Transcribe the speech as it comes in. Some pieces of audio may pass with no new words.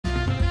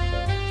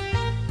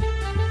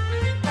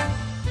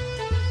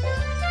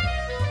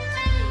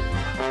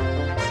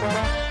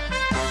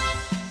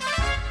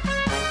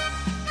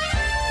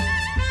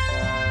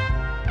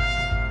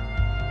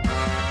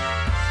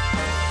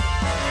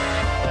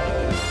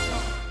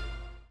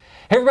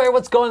Hey everybody,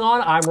 what's going on?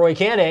 I'm Roy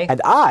Candy.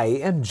 And I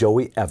am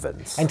Joey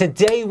Evans. And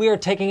today we are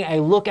taking a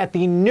look at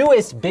the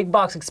newest big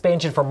box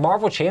expansion for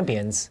Marvel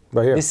Champions.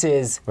 Right here. This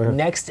is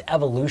NeXt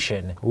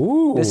Evolution.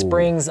 Ooh. This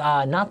brings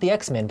not the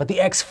X-Men, but the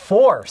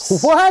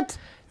X-Force. What?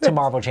 To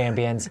Marvel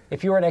Champions.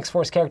 If you were an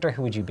X-Force character,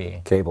 who would you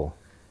be? Cable.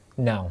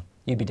 No,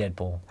 you'd be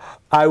Deadpool.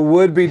 I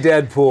would be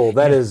Deadpool.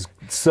 That is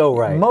so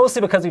right. Mostly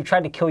because we've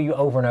tried to kill you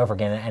over and over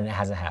again and it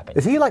hasn't happened.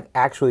 Is he like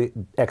actually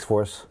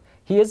X-Force?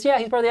 He is, yeah,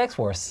 he's part of the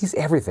X-Force. He's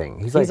everything.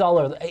 He's all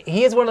over.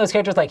 He is one of those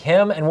characters like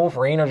him and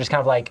Wolverine are just kind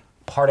of like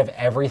part of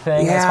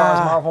everything as far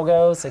as Marvel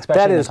goes,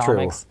 especially in the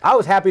comics. True. I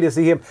was happy to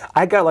see him.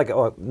 I got like,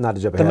 oh, not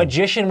to jump ahead. The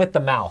magician with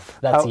the mouth,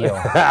 that's you.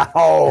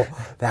 Oh,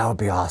 that would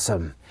be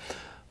awesome.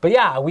 But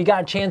yeah, we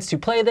got a chance to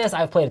play this.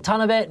 I've played a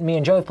ton of it. Me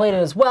and Joe have played it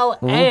as well.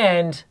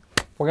 And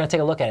we're going to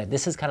take a look at it.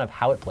 This is kind of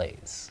how it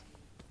plays.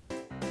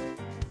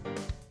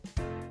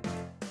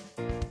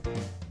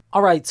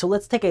 All right, so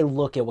let's take a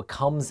look at what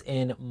comes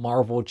in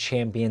Marvel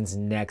Champions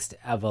NeXt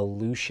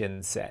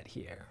Evolution set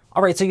here.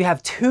 All right, so you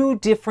have two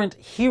different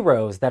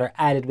heroes that are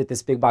added with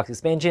this big box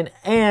expansion,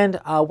 and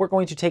we're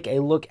going to take a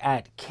look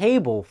at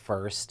Cable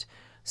first.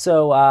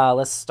 So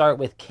let's start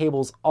with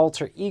Cable's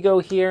alter ego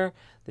here.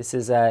 This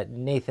is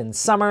Nathan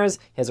Summers.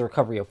 He has a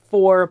recovery of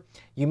 4.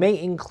 You may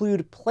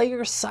include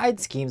player side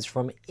schemes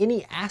from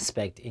any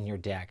aspect in your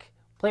deck.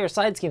 Player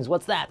side schemes,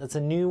 what's that? That's a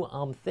new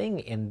thing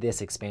in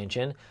this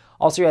expansion.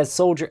 Also, you have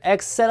Soldier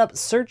X. Set up,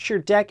 search your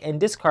deck and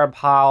discard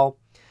pile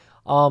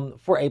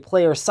for a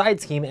player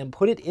side scheme and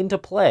put it into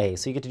play.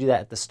 So you get to do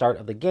that at the start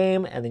of the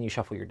game, and then you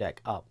shuffle your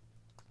deck up.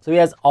 So he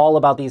has all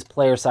about these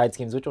player side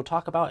schemes, which we'll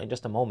talk about in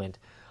just a moment.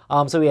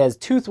 So he has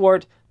 2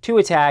 thwart, 2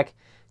 attack,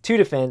 2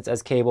 defense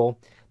as Cable.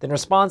 Then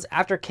response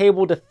after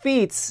Cable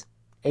defeats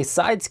a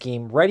side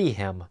scheme, ready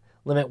him.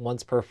 Limit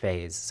once per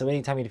phase. So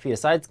anytime you defeat a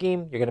side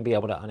scheme, you're going to be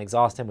able to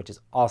unexhaust him, which is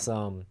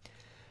awesome.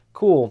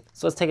 Cool.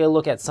 So let's take a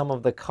look at some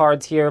of the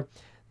cards here.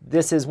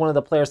 This is one of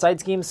the player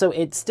side schemes, so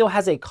it still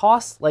has a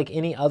cost like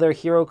any other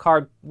hero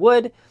card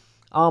would,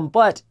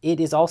 but it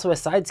is also a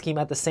side scheme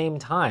at the same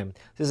time.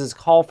 This is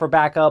Call for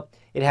Backup.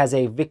 It has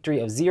a victory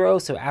of 0,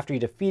 so after you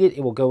defeat it,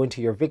 it will go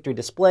into your victory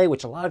display,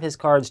 which a lot of his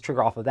cards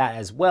trigger off of that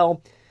as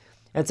well.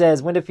 It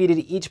says, when defeated,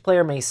 each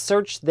player may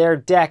search their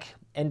deck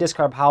and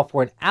discard pile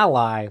for an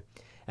ally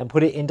and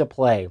put it into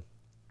play.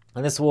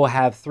 And this will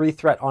have 3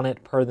 threat on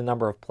it per the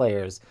number of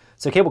players.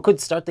 So Cable could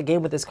start the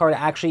game with this card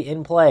actually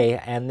in play,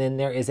 and then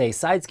there is a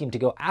side scheme to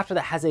go after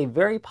that has a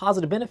very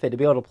positive benefit to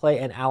be able to play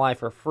an ally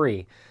for free.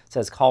 It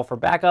says Call for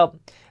Backup,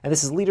 and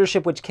this is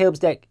Leadership, which Cable's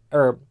deck,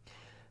 or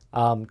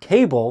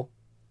Cable's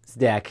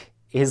deck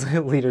is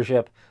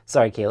Leadership.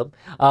 Sorry, Caleb.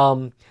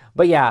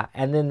 But yeah,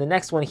 and then the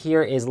next one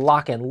here is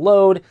Lock and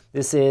Load.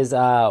 This is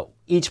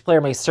each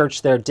player may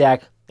search their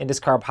deck and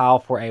discard pile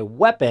for a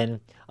weapon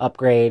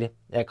upgrade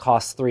that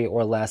costs 3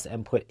 or less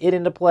and put it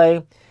into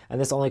play. And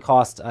this only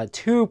costs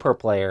 2 per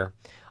player.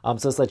 So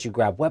this lets you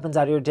grab weapons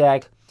out of your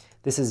deck.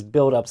 This is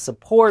Build Up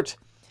Support.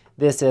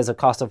 This is a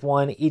cost of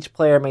 1. Each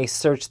player may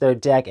search their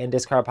deck and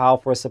discard pile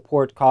for a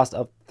support cost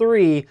of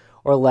 3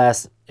 or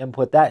less and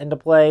put that into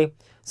play.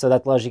 So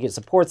that allows you to get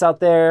supports out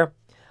there.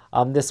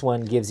 This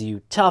one gives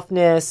you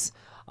Toughness.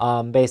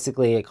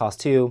 Basically, it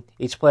costs 2.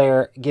 Each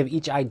player, give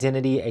each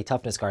identity a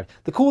toughness card.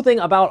 The cool thing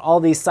about all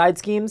these side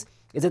schemes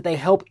is that they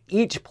help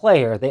each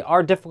player.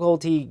 Our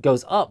difficulty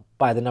goes up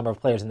by the number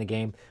of players in the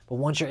game, but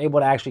once you're able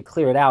to actually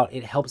clear it out,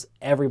 it helps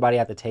everybody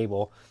at the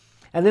table.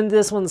 And then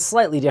this one's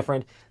slightly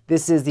different.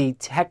 This is the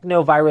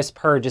Technovirus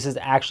Purge. This is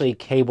actually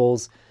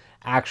Cable's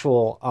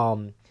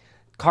actual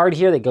card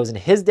here that goes in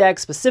his deck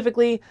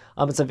specifically.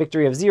 It's a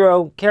victory of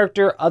 0.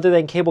 Character other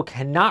than Cable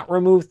cannot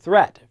remove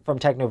threat from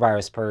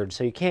Technovirus Purge.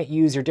 So you can't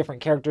use your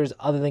different characters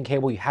other than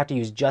Cable. You have to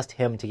use just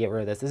him to get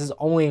rid of this. This is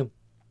only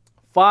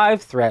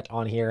 5 threat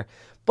on here.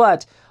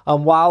 But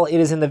while it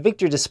is in the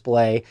victory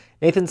display,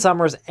 Nathan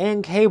Summers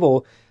and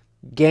Cable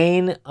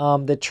gain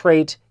the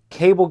trait.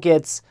 Cable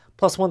gets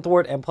 +1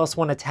 thwart and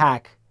 +1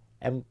 attack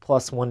and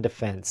 +1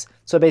 defense.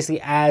 So it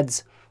basically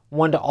adds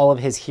 1 to all of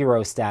his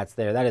hero stats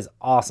there. That is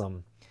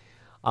awesome.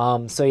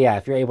 So yeah,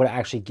 if you're able to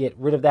actually get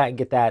rid of that and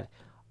get that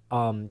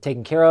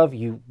taken care of,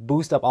 you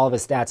boost up all of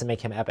his stats and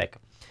make him epic.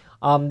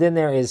 Then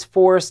there is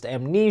Forced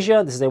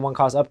Amnesia. This is a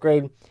 1-cost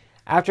upgrade.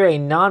 After a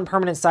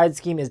non-permanent side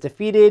scheme is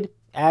defeated,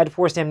 add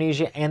Forced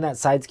Amnesia and that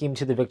side scheme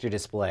to the victory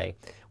display,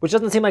 which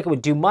doesn't seem like it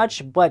would do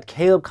much, but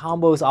Caleb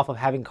combos off of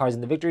having cards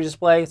in the victory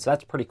display, so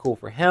that's pretty cool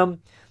for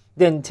him.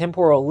 Then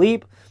Temporal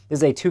Leap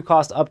is a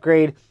 2-cost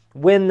upgrade.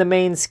 When the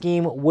main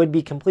scheme would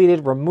be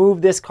completed,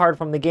 remove this card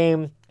from the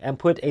game and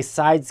put a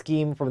side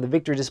scheme from the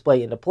victory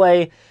display into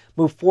play.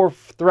 Move 4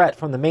 threat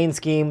from the main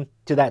scheme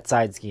to that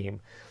side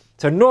scheme.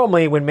 So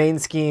normally when main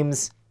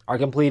schemes are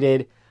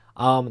completed,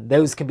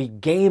 those can be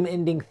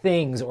game-ending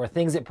things or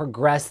things that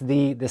progress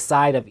the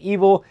side of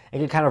evil and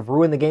can kind of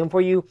ruin the game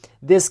for you.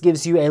 This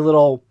gives you a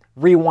little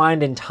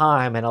rewind in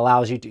time and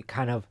allows you to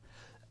kind of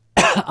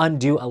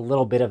undo a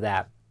little bit of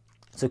that.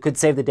 So it could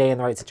save the day in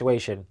the right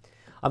situation.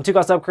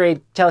 2-cost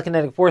upgrade,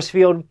 Telekinetic Force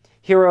Field,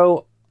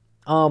 hero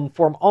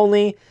form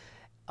only.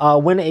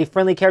 When a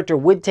friendly character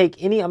would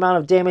take any amount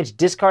of damage,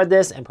 discard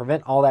this and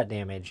prevent all that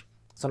damage.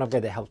 So an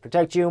upgrade that helps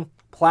protect you.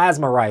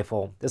 Plasma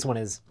Rifle. This one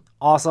is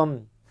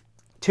awesome.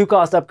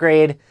 2-cost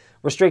upgrade.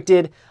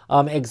 Restricted.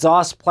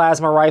 Exhaust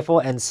Plasma Rifle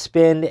and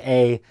spend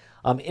a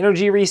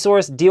energy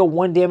resource. Deal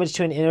 1 damage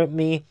to an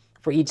enemy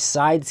for each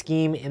side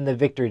scheme in the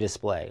victory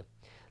display.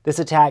 This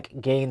attack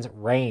gains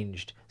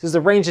ranged. This is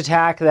a ranged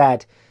attack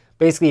that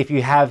basically if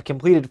you have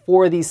completed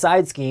 4 of these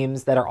side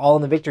schemes that are all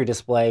in the victory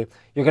display,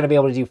 you're going to be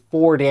able to do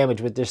 4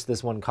 damage with just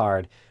this one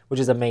card, which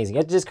is amazing. You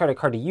have to discard a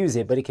card to use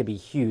it, but it can be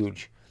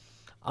huge.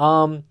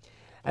 And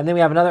then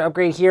we have another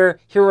upgrade here.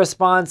 Hero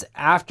response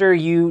after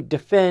you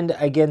defend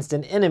against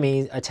an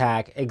enemy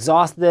attack.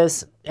 Exhaust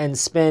this and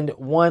spend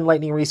 1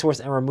 lightning resource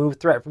and remove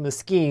threat from the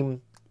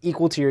scheme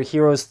equal to your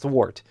hero's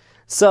thwart.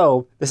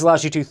 So this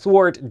allows you to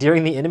thwart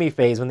during the enemy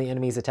phase when the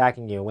enemy's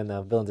attacking you, when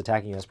the villain's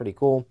attacking you. That's pretty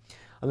cool.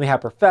 And we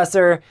have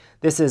Professor.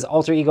 This is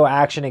alter ego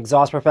action.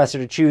 Exhaust Professor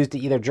to choose to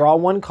either draw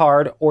 1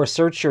 card or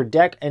search your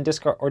deck and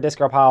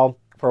discard pile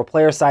for a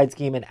player side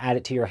scheme and add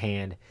it to your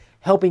hand,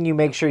 helping you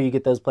make sure you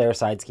get those player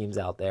side schemes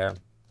out there.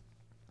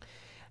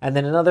 And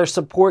then another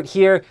support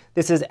here.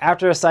 This is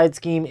after a side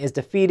scheme is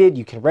defeated,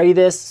 you can ready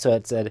this. So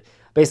it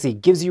basically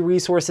gives you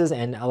resources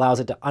and allows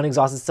it to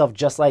unexhaust itself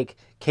just like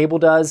Cable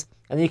does.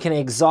 And then you can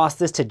exhaust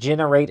this to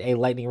generate a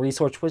lightning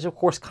resource, which of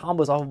course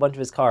combos off a bunch of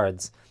his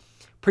cards.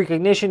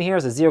 Precognition here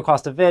is a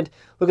 0-cost event.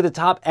 Look at the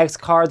top X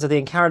cards of the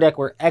encounter deck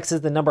where X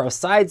is the number of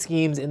side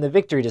schemes in the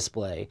victory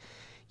display.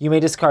 You may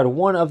discard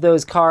 1 of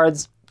those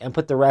cards and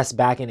put the rest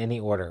back in any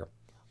order.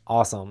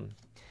 Awesome.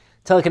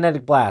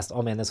 Telekinetic Blast.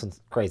 Oh man, this one's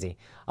crazy.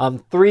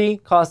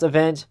 3-cost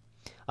event.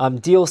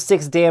 Deal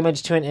 6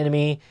 damage to an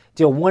enemy.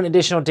 Deal 1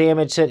 additional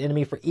damage to an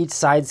enemy for each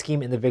side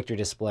scheme in the victory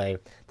display.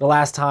 The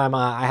last time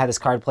I had this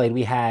card played,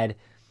 we had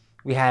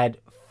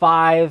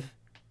 5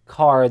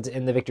 cards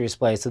in the victory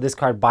display. So this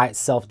card by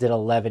itself did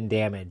 11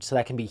 damage. So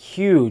that can be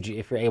huge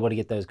if you're able to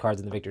get those cards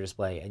in the victory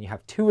display. And you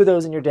have 2 of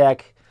those in your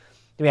deck.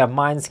 Then we have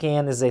Mind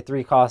Scan. This is a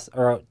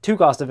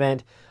 2-cost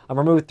event.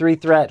 Remove 3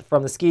 threat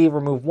from the scheme.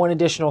 Remove 1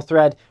 additional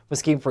threat from the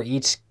scheme for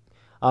each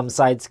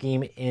side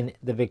scheme in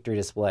the victory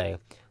display.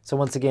 So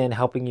once again,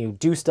 helping you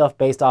do stuff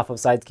based off of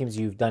side schemes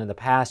you've done in the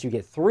past. You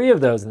get 3 of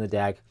those in the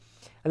deck.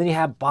 And then you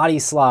have Body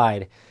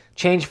Slide.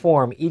 Change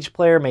form. Each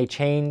player may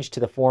change to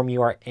the form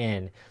you are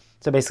in.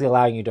 So basically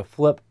allowing you to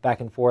flip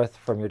back and forth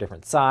from your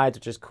different sides,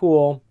 which is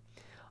cool.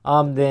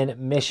 Then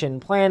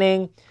Mission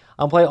Planning.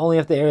 Play only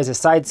if there is a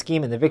side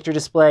scheme in the victory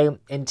display.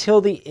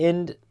 Until the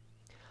end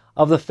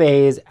of the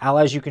phase,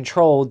 allies you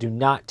control do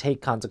not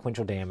take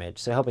consequential damage.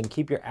 So helping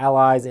keep your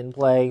allies in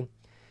play.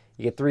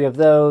 You get 3 of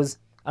those.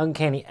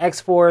 Uncanny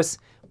X-Force.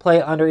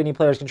 Play under any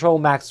player's control.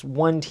 Max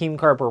 1 team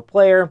card per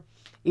player.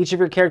 Each of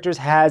your characters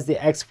has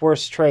the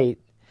X-Force trait.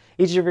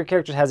 Each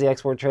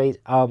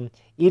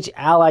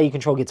ally you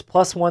control gets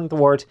 +1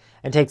 thwart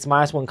and takes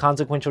 -1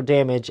 consequential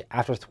damage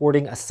after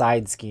thwarting a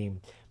side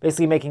scheme.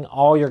 Basically making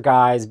all your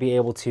guys be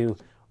able to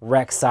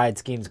wreck side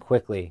schemes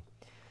quickly.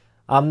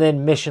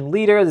 Then Mission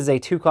Leader. This is a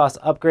 2-cost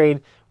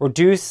upgrade.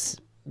 Reduce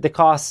the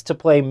cost to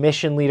play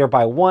Mission Leader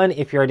by 1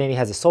 if your identity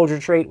has a soldier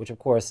trait, which of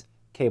course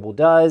Cable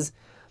does.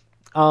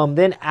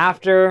 Then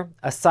after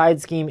a side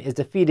scheme is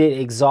defeated,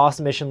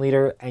 exhaust Mission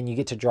Leader and you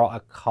get to draw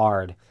a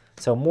card.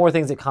 So more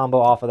things that combo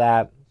off of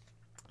that.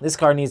 This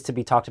card needs to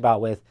be talked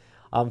about with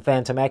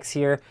Phantom X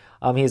here.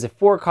 He is a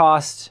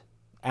 4-cost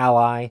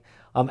ally.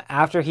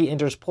 After he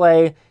enters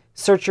play,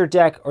 search your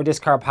deck or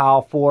discard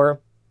pile for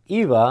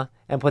Eva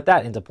and put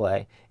that into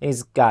play. And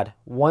he's got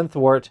 1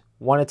 thwart,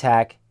 1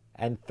 attack,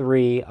 and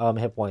 3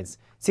 hit points.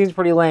 Seems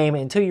pretty lame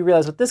until you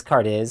realize what this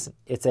card is.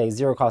 It's a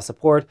 0-cost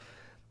support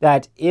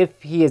that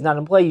if he is not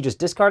in play, you just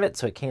discard it,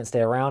 so it can't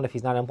stay around if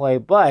he's not in play.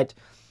 But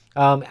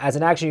as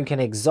an action, you can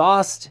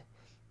exhaust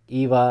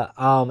Eva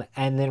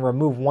and then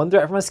remove 1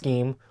 threat from a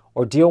scheme,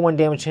 or deal 1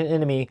 damage to an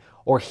enemy,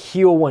 or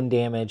heal 1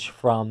 damage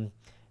from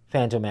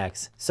Phantom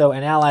X. So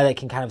an ally that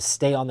can kind of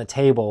stay on the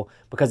table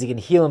because he can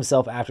heal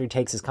himself after he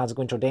takes his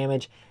consequential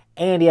damage,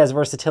 and he has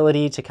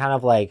versatility to kind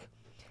of like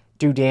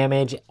do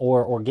damage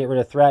or get rid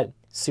of threat.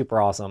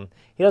 Super awesome.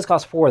 He does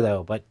cost 4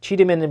 though, but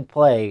cheat him in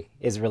play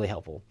is really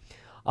helpful.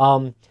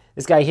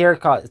 This guy here,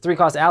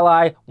 3-cost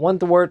ally, 1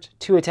 thwart,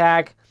 2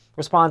 attack.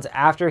 Responds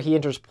after he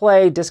enters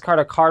play. Discard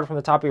a card from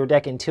the top of your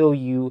deck until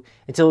you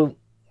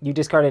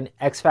discard an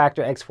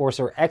X-Factor, X-Force,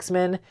 or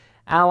X-Men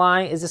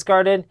ally is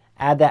discarded.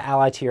 Add that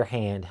ally to your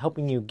hand,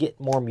 helping you get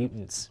more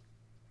mutants.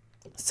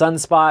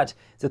 Sunspot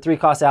is a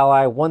 3-cost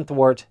ally, 1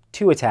 thwart,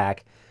 2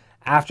 attack.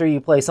 After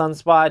you play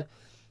Sunspot,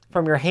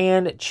 from your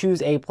hand,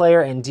 choose a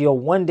player and deal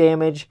 1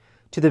 damage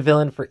to the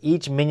villain for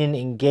each minion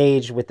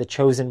engaged with the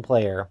chosen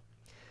player.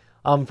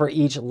 For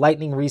each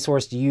lightning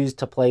resource used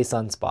to play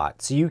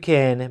Sunspot. So you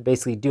can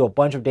basically do a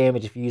bunch of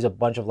damage if you use a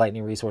bunch of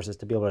lightning resources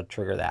to be able to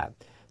trigger that.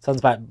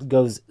 Sunspot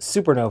goes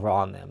supernova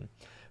on them.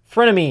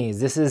 Frenemies.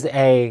 This is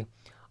a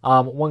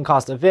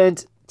 1-cost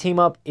event. Team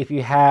up if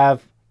you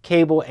have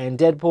Cable and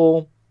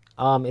Deadpool.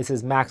 It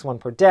says max 1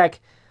 per deck.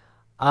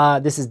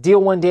 This is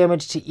deal 1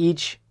 damage to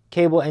each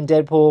Cable, and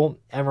Deadpool,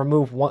 and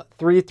remove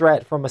 3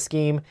 threat from a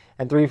scheme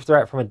and 3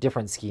 threat from a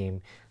different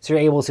scheme. So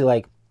you're able to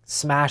like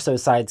smash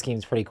those side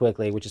schemes pretty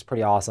quickly, which is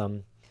pretty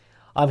awesome.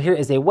 Here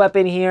is a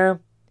weapon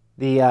here,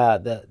 the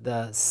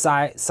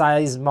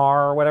Sizemar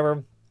or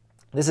whatever.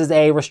 This is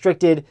a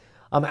restricted.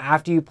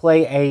 After you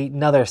play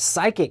another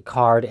psychic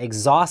card,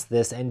 exhaust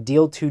this and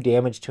deal 2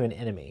 damage to an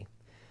enemy.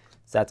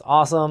 So that's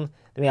awesome.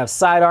 Then we have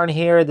Sidearm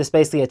here. This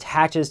basically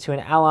attaches to an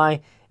ally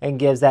and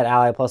gives that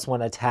ally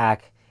 +1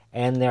 attack,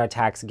 and their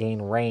attacks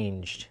gain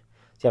ranged.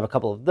 So you have a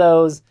couple of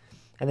those.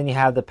 And then you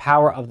have the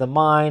Power of the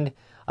Mind.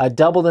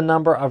 Double the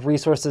number of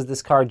resources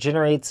this card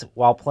generates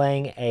while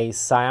playing a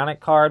psionic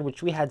card,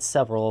 which we had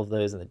several of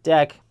those in the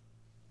deck.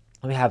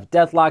 And we have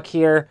Deathlock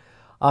here.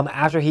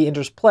 After he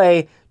enters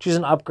play, choose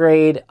an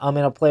upgrade in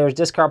a player's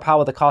discard pile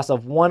with a cost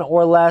of 1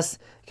 or less.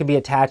 It can be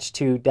attached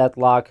to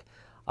Deathlock.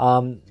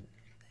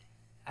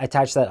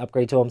 Attach that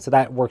upgrade to him. So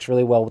that works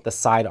really well with the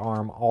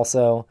Sidearm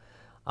also.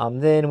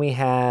 Then we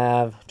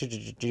have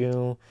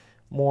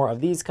more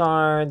of these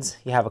cards.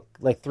 You have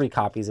like 3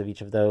 copies of each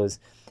of those.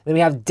 Then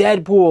we have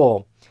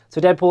Deadpool. So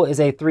Deadpool is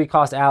a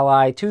 3-cost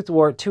ally, 2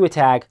 thwart, 2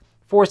 attack,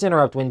 force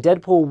interrupt. When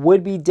Deadpool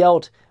would be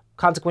dealt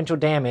consequential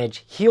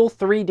damage, heal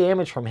 3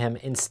 damage from him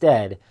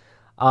instead.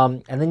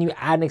 And then you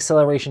add an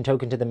acceleration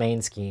token to the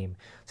main scheme.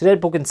 So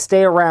Deadpool can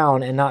stay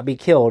around and not be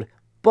killed,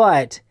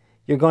 but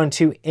you're going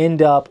to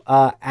end up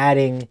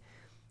adding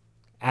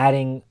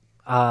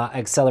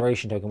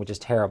acceleration token, which is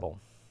terrible.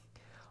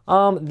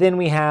 Then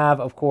we have,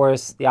 of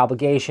course, the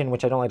Obligation,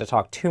 which I don't like to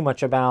talk too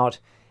much about,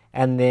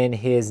 and then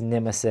his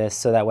Nemesis,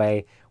 so that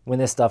way when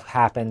this stuff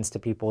happens to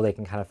people, they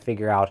can kind of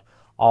figure out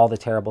all the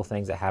terrible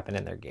things that happen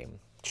in their game.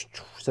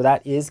 So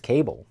that is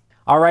Cable.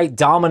 All right,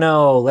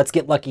 Domino. Let's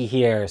get lucky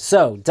here.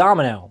 So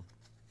Domino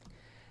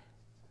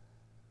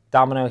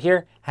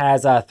here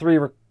has 3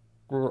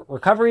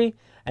 recovery.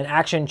 An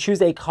action,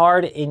 choose a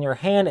card in your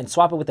hand and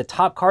swap it with the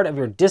top card of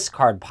your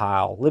discard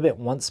pile. Live it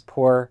once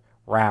per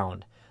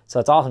round. So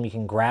it's awesome. You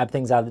can grab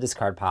things out of the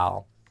discard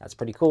pile. That's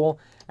pretty cool.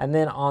 And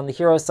then on the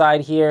hero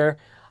side here,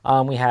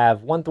 we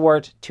have 1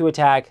 thwart, 2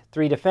 attack,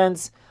 3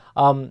 defense.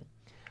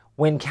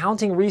 When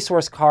counting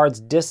resource cards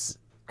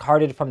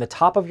discarded from the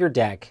top of your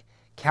deck,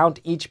 count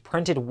each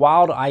printed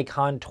wild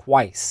icon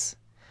twice.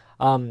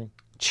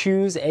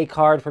 Choose a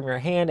card from your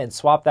hand and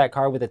swap that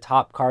card with the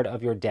top card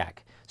of your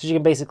deck. So you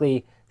can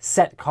basically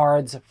set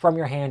cards from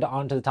your hand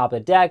onto the top of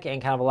the deck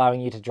and kind of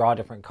allowing you to draw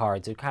different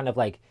cards. So kind of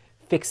like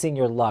fixing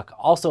your luck.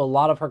 Also, a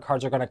lot of her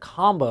cards are going to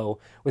combo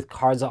with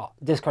cards,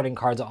 discarding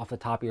cards off the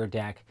top of your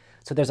deck.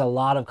 So there's a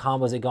lot of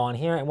combos that go on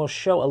here, and we'll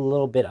show a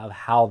little bit of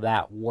how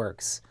that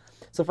works.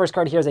 So first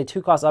card here is a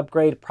 2-cost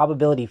upgrade,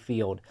 Probability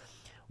Field.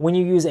 When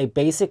you use a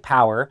basic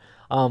power,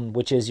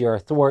 which is your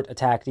thwart,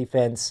 attack,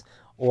 defense,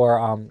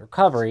 or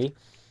recovery,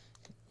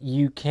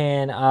 you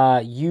can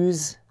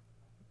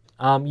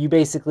you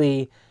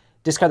basically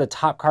discard the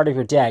top card of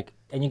your deck,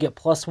 and you get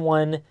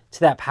 +1 to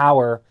that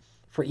power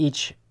for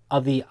each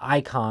of the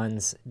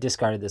icons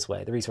discarded this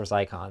way, the resource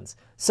icons.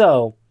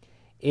 So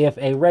if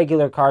a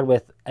regular card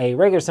with a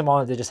regular symbol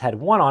on it that just had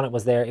 1 on it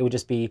was there, it would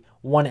just be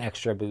 1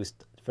 extra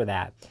boost for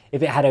that.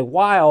 If it had a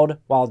wild,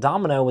 while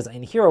Domino was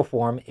in hero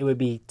form, it would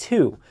be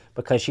 2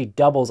 because she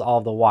doubles all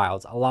of the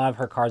wilds. A lot of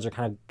her cards are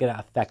kind of going to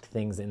affect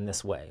things in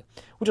this way,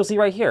 which you'll see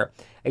right here.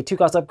 A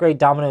 2-cost upgrade,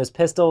 Domino's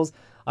Pistols,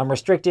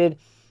 restricted.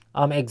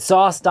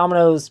 Exhaust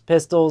Domino's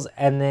Pistols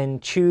and then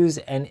choose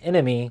an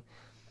enemy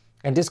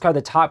and discard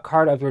the top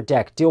card of your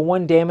deck. Deal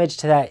 1 damage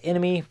to that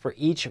enemy for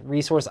each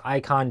resource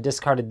icon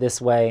discarded this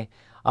way.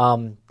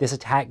 This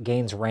attack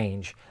gains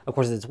range. Of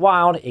course, if it's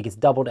wild, it gets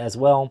doubled as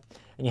well.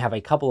 And you have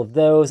a couple of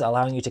those,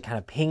 allowing you to kind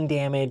of ping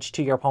damage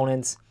to your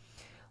opponents.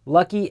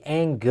 Lucky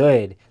and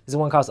Good. This is a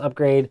 1-cost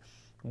upgrade.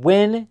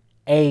 When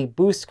a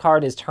boost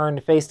card is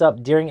turned face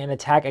up during an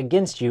attack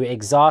against you,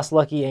 exhaust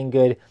Lucky and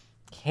Good.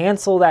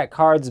 Cancel that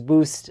card's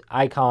boost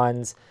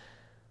icons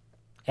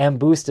and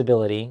boost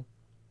ability.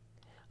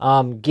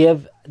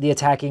 Give the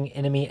attacking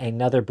enemy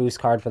another boost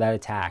card for that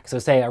attack. So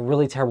say a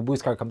really terrible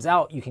boost card comes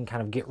out, you can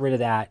kind of get rid of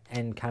that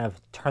and kind of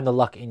turn the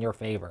luck in your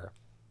favor.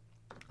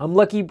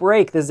 Lucky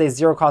Break. This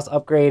is a 0-cost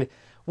upgrade.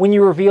 When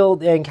you reveal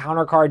the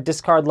encounter card,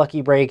 discard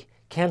Lucky Break,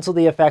 cancel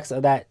the effects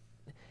of that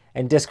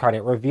and discard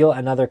it. Reveal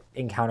another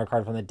encounter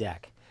card from the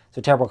deck. So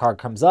a terrible card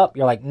comes up,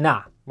 you're like,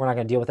 nah, we're not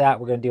going to deal with that.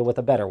 We're going to deal with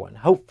a better one.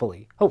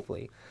 Hopefully.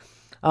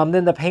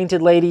 Then the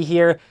Painted Lady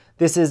here.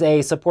 This is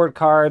a support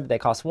card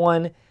that costs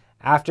 1.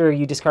 After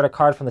you discard a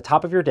card from the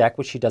top of your deck,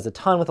 which she does a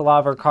ton with a lot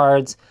of her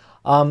cards,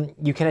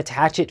 you can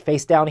attach it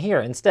face down here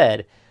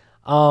instead.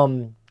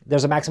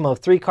 There's a maximum of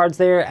 3 cards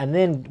there, and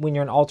then when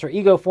you're in alter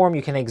ego form,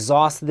 you can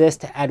exhaust this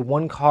to add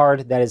 1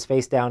 card that is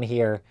face down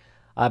here,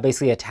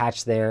 basically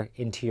attached there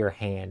into your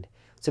hand.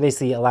 So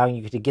basically allowing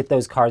you to get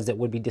those cards that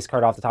would be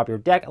discarded off the top of your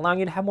deck, allowing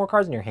you to have more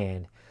cards in your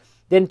hand.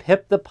 Then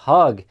Pip the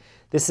Pug.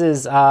 This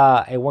is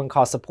a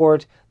 1-cost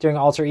support. During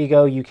Alter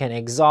Ego, you can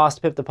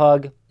exhaust Pip the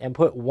Pug and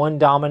put 1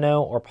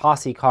 Domino or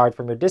Posse card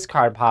from your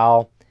discard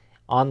pile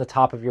on the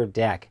top of your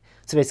deck.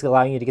 So basically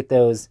allowing you to get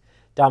those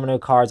Domino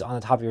cards on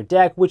the top of your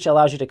deck, which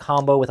allows you to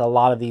combo with a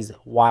lot of these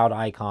wild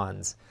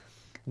icons.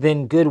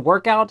 Then Good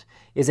Workout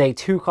is a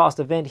 2-cost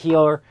event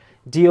healer.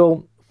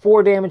 Deal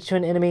 4 damage to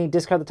an enemy,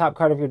 discard the top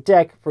card of your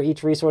deck for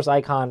each resource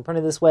icon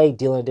printed this way,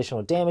 deal an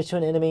additional damage to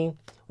an enemy,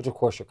 which of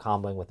course you're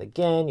comboing with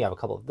again. You have a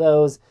couple of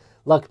those.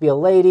 Luck Be a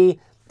Lady,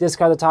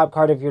 discard the top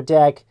card of your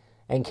deck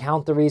and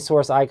count the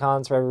resource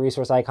icons. For every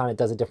resource icon, it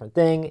does a different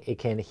thing. It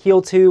can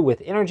heal 2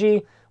 with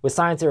energy. With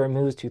science, it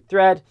removes 2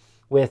 threat.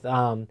 With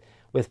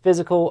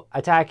physical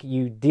attack,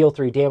 you deal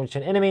 3 damage to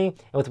an enemy.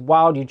 And with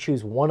wild, you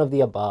choose one of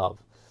the above.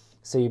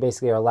 So you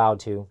basically are allowed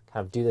to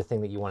kind of do the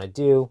thing that you want to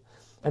do.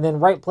 And then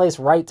Right Place,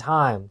 Right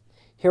Time.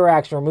 Hero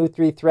action, remove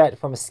 3 threat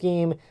from a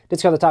scheme.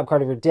 Discard the top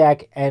card of your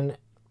deck. And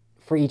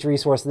for each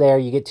resource there,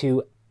 you get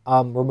to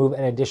remove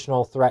an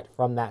additional threat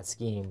from that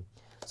scheme.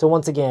 So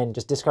once again,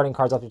 just discarding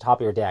cards off the top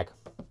of your deck.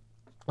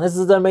 This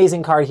is an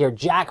amazing card here,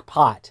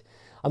 Jackpot.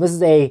 This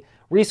is a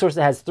resource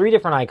that has 3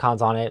 different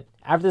icons on it.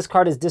 After this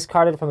card is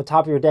discarded from the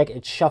top of your deck,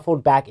 it's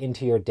shuffled back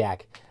into your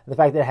deck. And the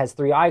fact that it has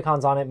 3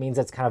 icons on it means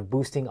it's kind of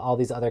boosting all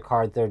these other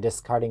cards that are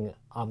discarding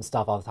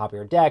stuff off the top of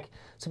your deck.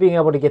 So being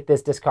able to get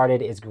this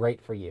discarded is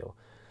great for you.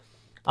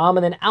 And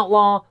then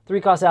Outlaw,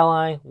 3-cost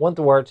ally, 1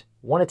 thwart,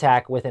 1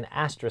 attack with an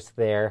asterisk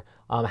there.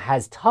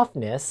 Has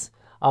toughness.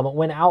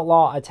 When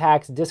Outlaw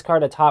attacks,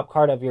 discard a top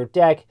card of your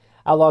deck.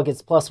 Outlaw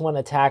gets +1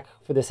 attack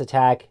for this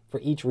attack for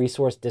each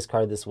resource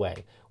discarded this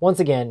way. Once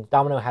again,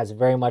 Domino has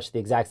very much the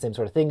exact same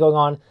sort of thing going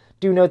on.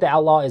 Do note that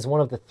Outlaw is one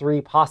of the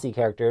 3 posse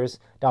characters,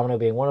 Domino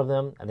being one of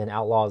them, and then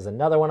Outlaw is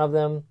another one of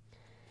them.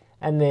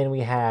 And then we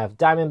have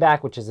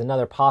Diamondback, which is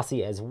another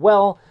posse as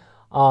well.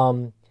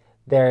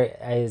 There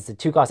is a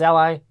 2-cost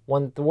ally,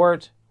 1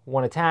 thwart,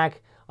 1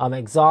 attack.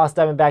 Exhaust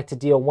Diamondback to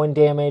deal 1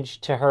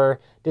 damage to her.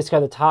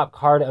 Discard the top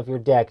card of your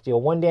deck. Deal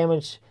 1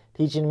 damage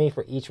to each enemy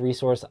for each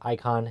resource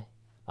icon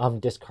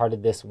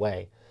discarded this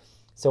way.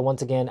 So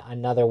once again,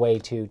 another way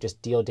to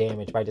just deal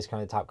damage by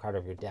discarding the top card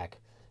of your deck.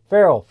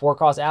 Feral,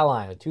 4-cost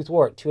ally, 2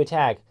 thwart, 2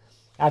 attack.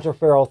 After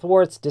Feral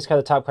thwarts, discard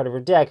the top card of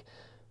your deck.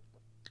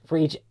 For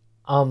each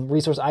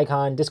resource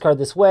icon discard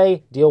this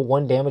way, deal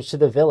 1 damage to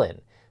the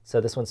villain.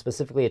 So this one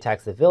specifically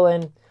attacks the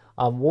villain.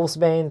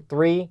 Wolfsbane,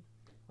 3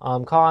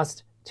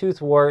 cost, 2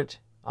 thwart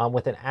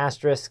with an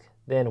asterisk,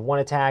 then 1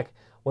 attack.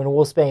 When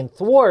Wolfsbane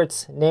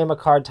thwarts, name a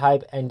card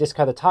type and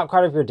discard the top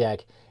card of your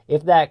deck.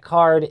 If that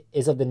card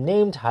is of the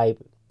name type,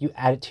 you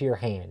add it to your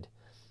hand.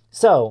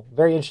 So,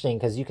 very interesting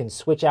because you can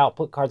switch out,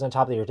 put cards on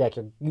top of your deck.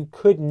 You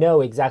could know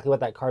exactly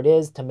what that card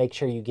is to make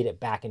sure you get it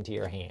back into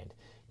your hand.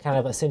 Kind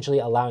of essentially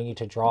allowing you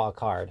to draw a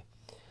card.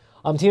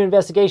 Team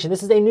Investigation.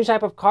 This is a new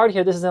type of card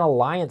here. This is an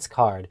alliance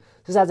card.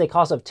 This has a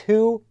cost of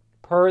 2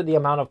 per the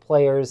amount of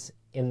players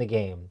in the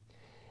game.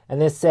 And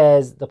this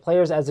says the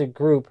players as a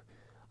group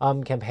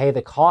can pay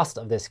the cost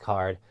of this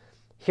card.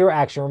 Hero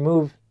action,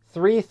 remove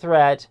 3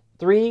 threat,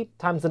 3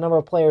 times the number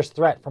of players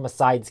threat from a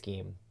side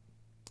scheme.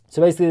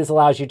 So basically this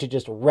allows you to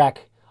just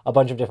wreck a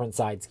bunch of different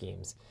side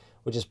schemes,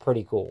 which is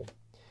pretty cool.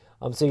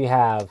 So you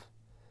have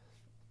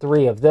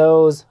 3 of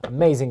those.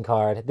 Amazing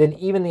card. Then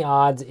Even the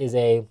Odds is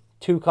a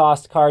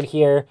 2-cost card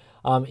here.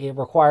 It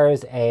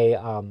requires a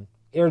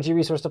energy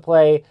resource to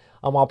play.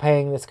 While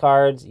paying this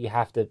card, you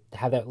have to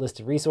have that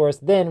listed resource.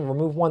 Then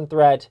remove 1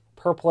 threat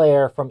per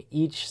player from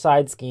each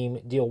side scheme.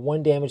 Deal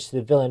 1 damage to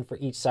the villain for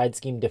each side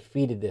scheme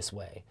defeated this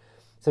way.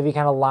 So if you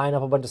kind of line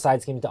up a bunch of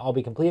side schemes to all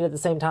be completed at the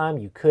same time,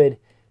 you could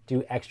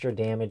do extra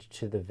damage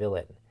to the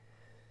villain.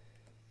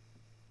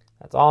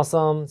 That's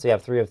awesome. So you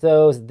have 3 of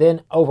those.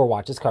 Then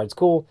Overwatch. This card's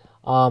cool.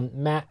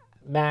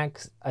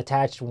 Max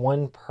attached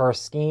 1 per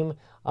scheme.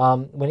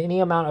 When any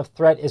amount of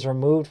threat is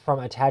removed from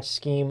attached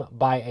scheme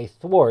by a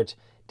thwart,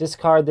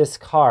 discard this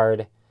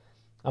card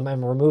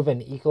and remove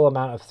an equal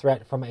amount of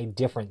threat from a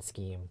different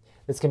scheme.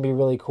 This can be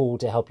really cool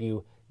to help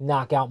you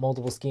knock out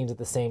multiple schemes at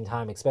the same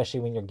time,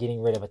 especially when you're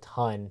getting rid of a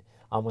ton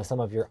with some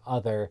of your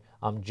other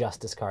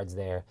justice cards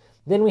there.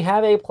 Then we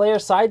have a player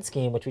side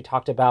scheme, which we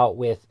talked about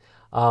with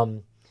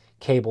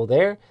Cable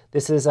there.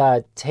 This is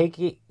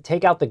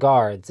take out the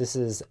guards. This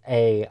is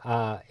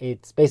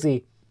it's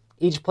basically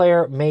each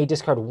player may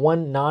discard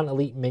 1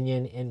 non-elite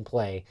minion in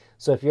play.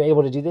 So if you're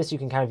able to do this, you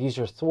can kind of use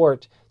your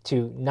thwart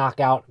to knock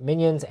out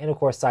minions, and of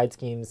course side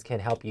schemes can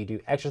help you do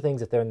extra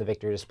things if they're in the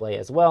victory display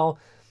as well.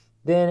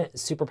 Then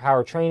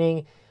Superpower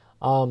Training.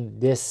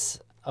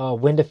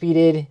 When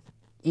defeated,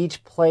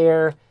 each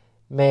player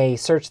may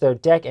search their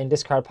deck and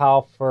discard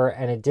pile for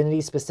an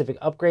identity-specific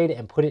upgrade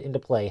and put it into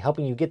play.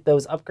 Helping you get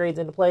those upgrades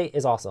into play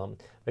is awesome.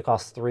 It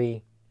costs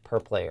 3 per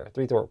player,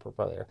 3 thwart per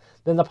player.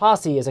 Then the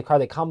Posse is a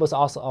card that combos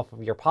also off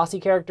of your Posse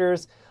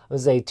characters.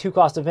 This is a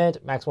 2-cost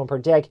event, max 1 per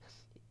deck.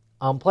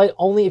 Play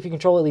only if you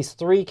control at least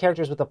 3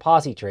 characters with the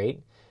Posse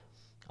trait,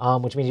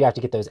 which means you have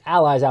to get those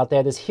allies out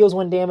there. This heals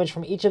 1 damage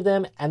from each of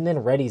them and then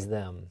readies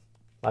them.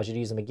 Allows you to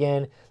use them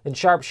again. Then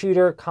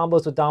Sharpshooter,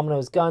 combos with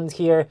Domino's guns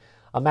here.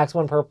 Max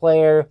 1 per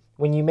player.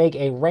 When you make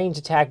a ranged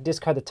attack,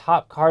 discard the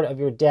top card of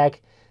your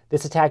deck.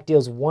 This attack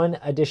deals 1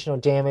 additional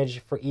damage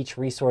for each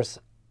resource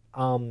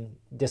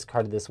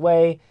discarded this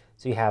way.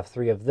 So you have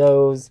 3 of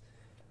those.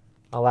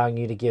 allowing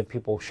you to give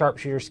people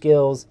sharpshooter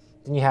skills.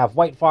 Then you have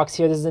White Fox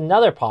here. This is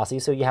another posse,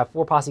 so you have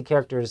 4 posse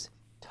characters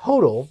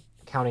total,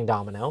 counting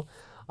Domino.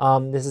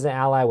 This is an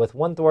ally with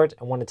 1 thwart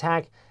and 1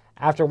 attack.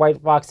 After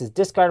White Fox is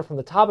discarded from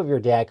the top of your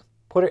deck,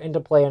 put her into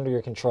play under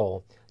your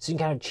control. So you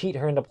can kind of cheat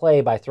her into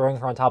play by throwing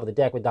her on top of the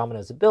deck with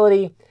Domino's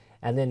ability,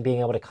 and then being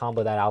able to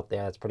combo that out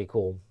there. That's pretty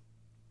cool.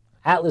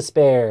 Atlas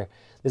Bear.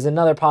 There's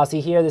another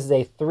posse here. This is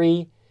a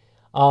 3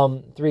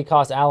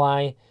 cost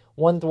ally.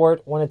 1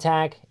 thwart, 1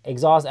 attack.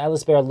 Exhaust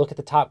Atlas Bear. Look at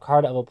the top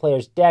card of a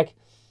player's deck.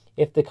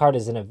 If the card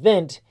is an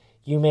event,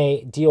 you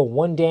may deal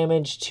 1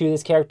 damage to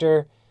this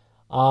character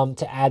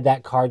to add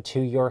that card to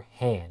your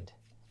hand.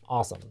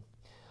 Awesome.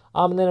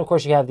 And then, of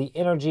course, you have the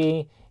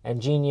Energy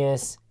and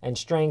Genius and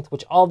Strength,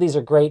 which all these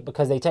are great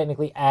because they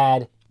technically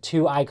add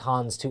 2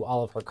 icons to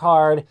all of her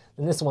card.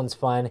 And this one's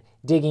fun.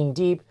 Digging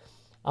Deep.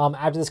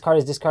 After this card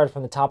is discarded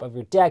from the top of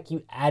your deck,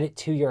 you add it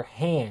to your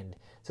hand.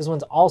 So this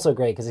one's also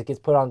great because it gets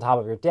put on top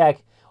of your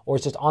deck, or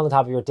it's just on the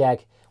top of your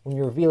deck. When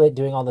you reveal it,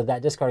 doing all of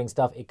that discarding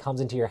stuff, it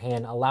comes into your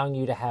hand, allowing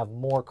you to have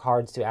more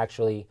cards to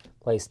actually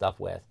play stuff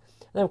with.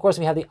 And then, of course,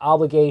 we have the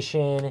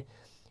Obligation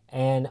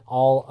and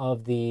all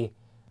of the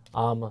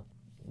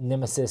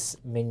Nemesis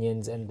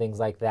minions and things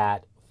like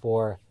that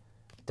for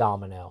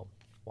Domino.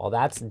 Well,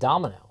 that's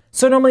Domino.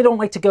 So normally I don't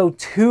like to go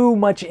too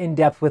much in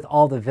depth with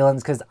all the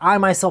villains because I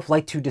myself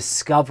like to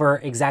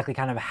discover exactly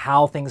kind of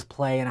how things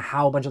play and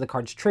how a bunch of the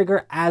cards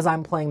trigger as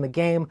I'm playing the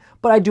game.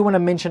 But I do want to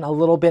mention a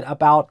little bit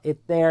about it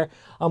there.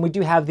 We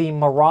do have the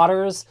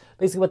Marauders.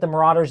 Basically what the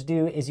Marauders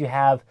do is you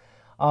have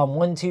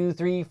 1, 2,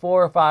 3,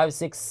 4, 5,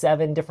 6,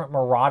 7 different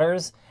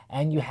Marauders,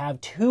 and you have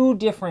 2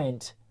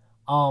 different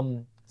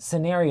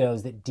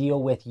scenarios that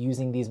deal with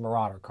using these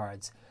Marauder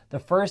cards. The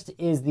first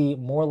is the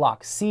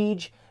Morlock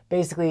Siege.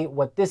 Basically,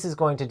 what this is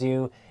going to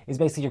do is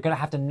basically you're going to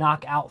have to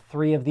knock out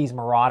 3 of these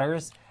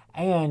Marauders,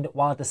 and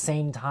while at the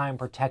same time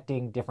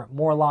protecting different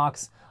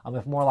Morlocks.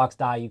 If Morlocks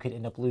die, you could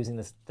end up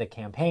losing the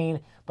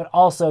campaign, but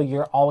also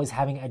you're always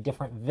having a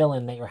different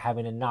villain that you're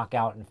having to knock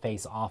out and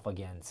face off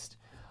against.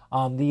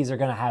 These are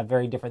going to have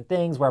very different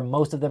things, where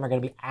most of them are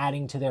going to be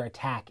adding to their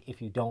attack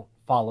if you don't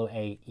follow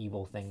a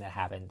evil thing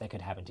that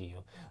could happen to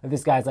you. If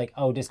this guy's like,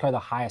 oh, discard the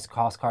highest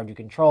cost card you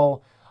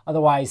control,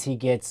 otherwise he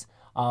gets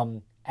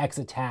X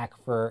attack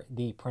for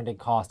the printed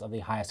cost of the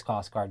highest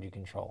cost card you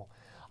control.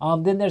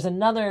 Then there's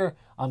another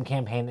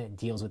campaign that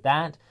deals with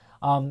that.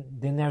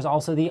 Then there's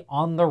also the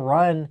On the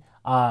Run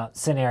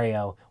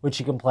scenario, which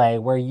you can play,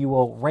 where you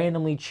will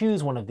randomly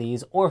choose one of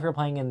these, or if you're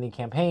playing in the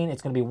campaign,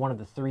 it's going to be one of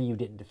the 3 you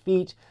didn't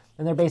defeat.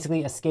 And they're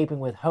basically escaping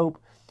with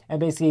hope, and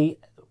basically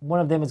one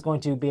of them is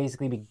going to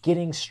basically be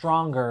getting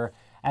stronger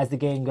as the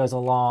game goes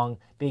along,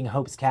 being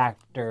Hope's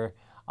character.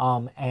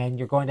 And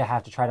you're going to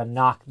have to try to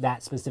knock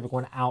that specific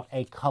one out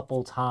a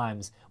couple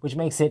times, which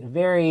makes it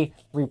very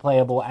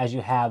replayable as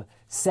you have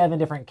 7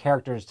 different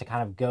characters to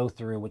kind of go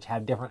through, which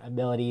have different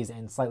abilities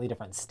and slightly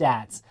different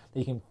stats that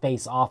you can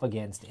face off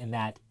against in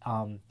that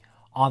On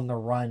the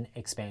Run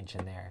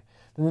expansion there.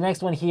 Then the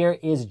next one here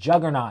is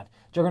Juggernaut.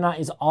 Juggernaut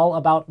is all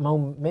about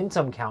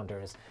momentum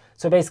counters.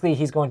 So basically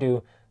he's going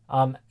to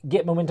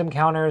get momentum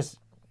counters.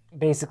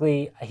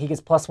 Basically, he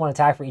gets +1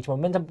 attack for each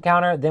momentum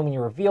counter. Then when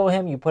you reveal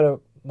him, you put a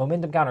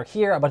momentum counter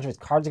here. A bunch of his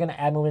cards are going to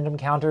add momentum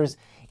counters.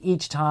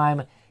 Each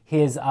time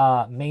his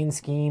main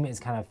scheme is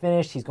kind of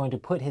finished, he's going to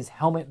put his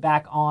helmet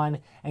back on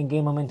and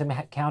gain momentum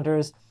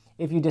counters.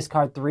 If you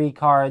discard 3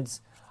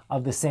 cards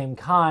of the same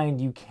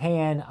kind, you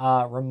can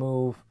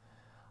remove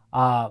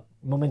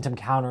momentum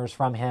counters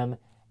from him.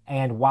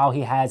 And while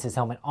he has his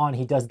helmet on,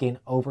 he does gain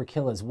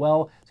overkill as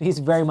well. So he's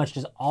very much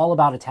just all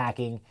about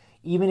attacking.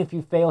 Even if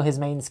you fail his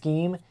main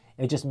scheme,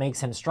 it just makes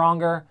him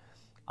stronger.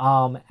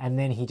 And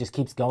then he just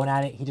keeps going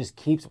at it. He just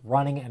keeps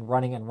running and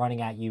running and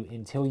running at you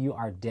until you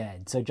are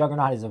dead. So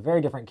Juggernaut is a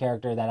very different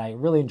character that I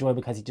really enjoy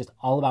because he's just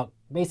all about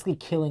basically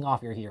killing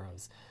off your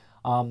heroes,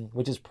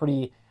 which is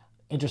pretty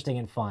interesting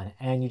and fun.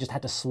 And you just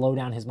have to slow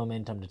down his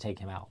momentum to take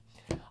him out.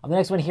 The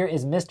next one here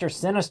is Mr.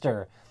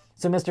 Sinister.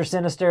 So Mr.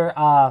 Sinister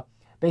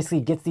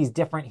basically gets these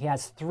different, he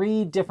has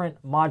 3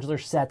 different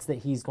modular sets that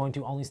he's going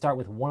to only start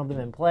with one of them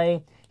in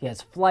play. He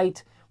has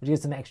Flight, which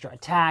gives him extra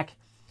attack.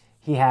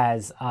 He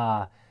has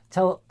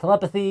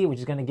Telepathy, which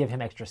is going to give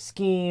him extra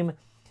scheme.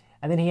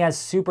 And then he has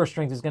Super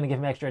Strength, which is going to give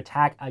him extra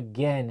attack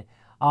again.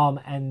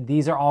 And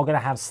these are all going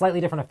to have slightly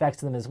different effects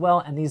to them as well.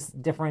 And these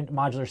different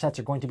modular sets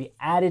are going to be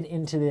added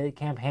into the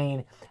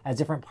campaign as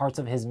different parts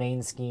of his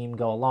main scheme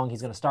go along.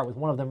 He's going to start with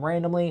one of them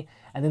randomly,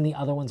 and then the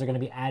other ones are going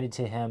to be added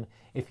to him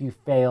if you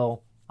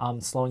fail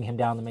slowing him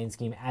down the main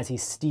scheme as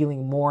he's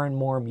stealing more and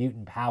more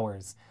mutant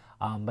powers.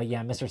 But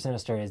yeah, Mr.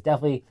 Sinister is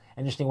definitely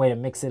an interesting way to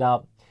mix it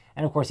up.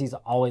 And of course, he's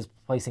always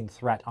placing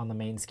threat on the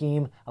main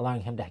scheme,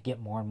 allowing him to get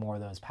more and more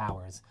of those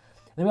powers.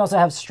 And then we also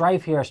have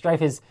Strife here.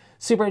 Strife is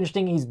super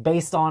interesting. He's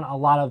based on a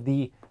lot of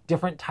the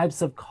different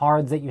types of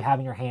cards that you have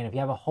in your hand. If you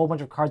have a whole bunch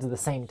of cards of the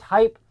same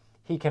type,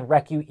 he can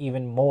wreck you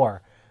even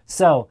more.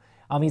 So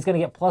he's going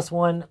to get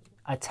 +1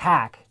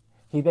 attack.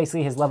 He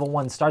basically, his level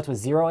 1 starts with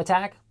 0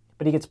 attack,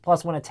 but he gets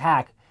 +1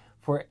 attack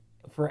for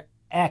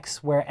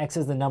X, where X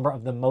is the number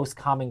of the most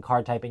common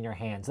card type in your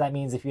hand. So that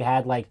means if you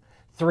had like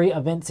 3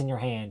 events in your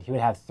hand, you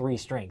would have 3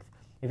 strength.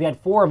 If you had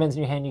 4 events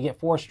in your hand, you get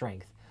 4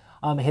 strength.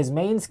 His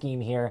main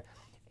scheme here,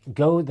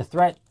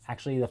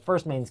 the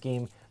first main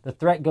scheme, the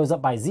threat goes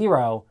up by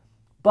 0,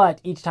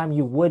 but each time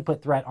you would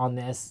put threat on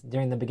this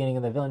during the beginning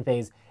of the villain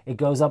phase, it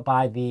goes up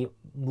by the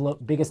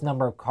biggest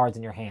number of cards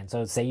in your hand.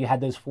 So say you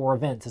had those 4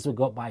 events, this would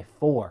go up by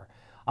 4.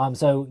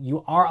 So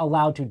you are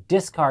allowed to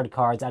discard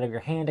cards out of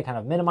your hand to kind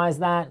of minimize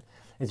that.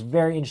 It's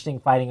very interesting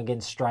fighting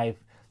against Strife,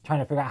 trying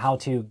to figure out how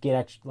to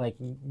get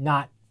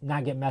not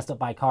get messed up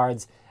by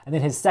cards. And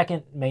then his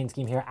second main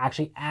scheme here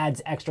actually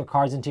adds extra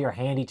cards into your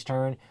hand each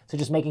turn, so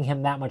just making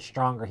him that much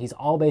stronger. He's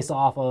all based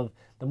off of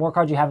the more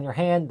cards you have in your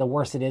hand, the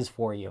worse it is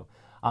for you.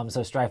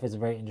 So Strife is a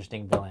very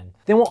interesting villain.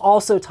 Then we'll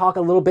also talk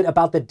a little bit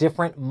about the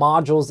different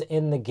modules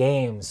in the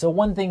game. So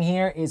one thing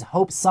here is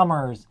Hope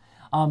Summers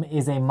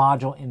is a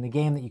module in the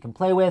game that you can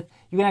play with.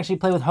 You can actually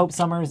play with Hope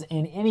Summers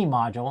in any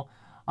module,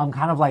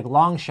 kind of like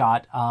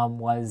Longshot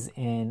was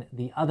in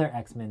the other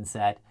X-Men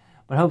set.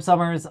 But Hope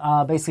Summers,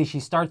 basically she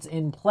starts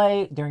in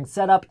play during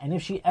setup, and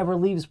if she ever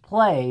leaves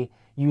play,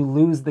 you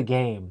lose the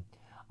game.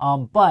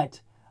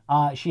 But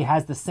she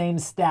has the same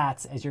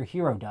stats as your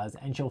hero does,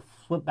 and she'll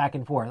flip back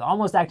and forth,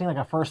 almost acting like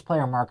a first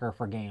player marker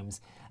for games.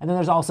 And then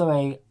there's also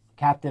a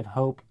Captive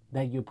Hope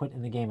that you put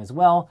in the game as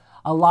well.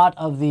 A lot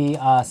of the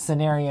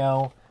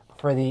scenario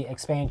for the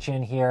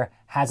expansion here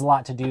has a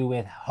lot to do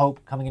with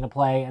Hope coming into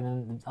play, and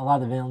then a lot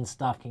of the villain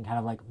stuff can kind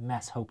of like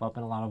mess Hope up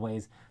in a lot of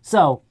ways.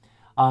 So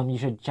you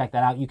should check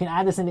that out. You can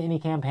add this into any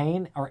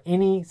campaign or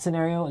any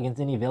scenario against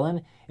any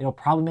villain. It'll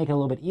probably make it a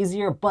little bit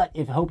easier, but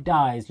if Hope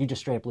dies, you just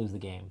straight up lose the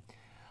game.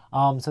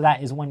 So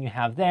that is one you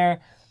have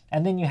there.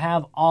 And then you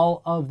have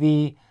all of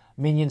the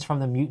minions from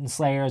the Mutant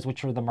Slayers,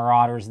 which are the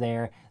Marauders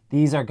there.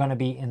 These are going to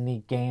be in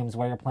the games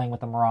where you're playing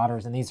with the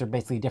Marauders, and these are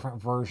basically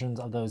different versions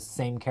of those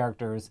same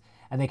characters,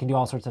 and they can do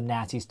all sorts of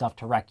nasty stuff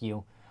to wreck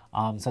you.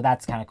 So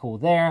that's kind of cool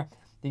there.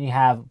 Then you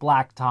have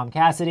Black Tom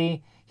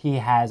Cassidy. He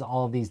has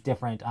all of these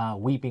different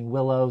Weeping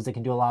Willows that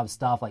can do a lot of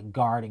stuff like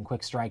guard and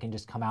quick strike and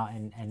just come out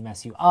and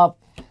mess you up.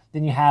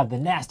 Then you have the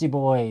Nasty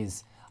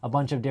Boys, a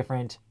bunch of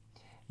different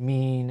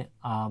mean,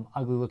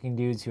 ugly looking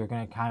dudes who are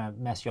going to kind of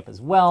mess you up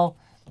as well.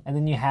 And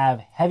then you have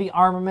Heavy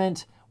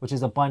Armament, which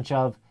is a bunch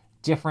of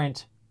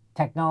different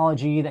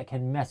technology that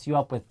can mess you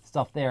up with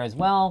stuff there as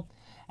well.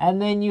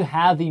 And then you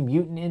have the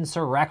Mutant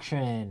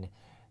Insurrection.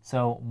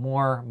 So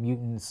more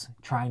mutants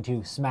trying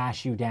to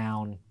smash you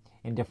down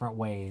in different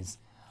ways.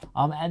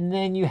 And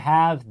then you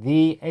have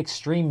the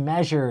Extreme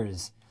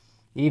Measures.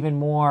 Even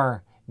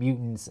more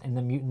mutants in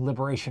the Mutant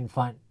Liberation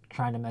Front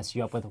trying to mess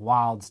you up with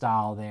wild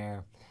style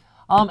there.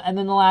 And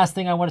then the last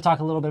thing I want to talk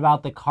a little bit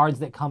about, the cards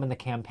that come in the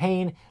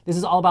campaign. This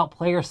is all about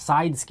player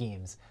side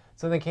schemes.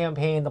 So in the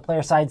campaign, the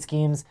player side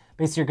schemes,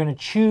 basically you're going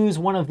to choose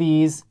one of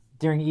these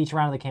during each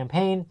round of the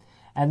campaign.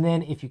 And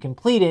then if you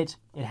complete it,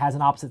 it has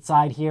an opposite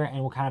side here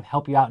and will kind of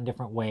help you out in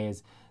different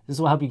ways. This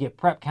will help you get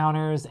prep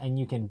counters, and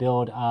you can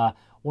build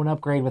one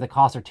upgrade with a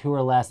cost of 2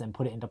 or less and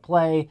put it into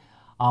play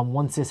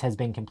once this has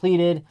been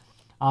completed.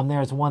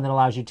 There's one that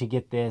allows you to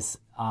get this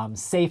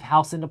safe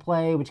house into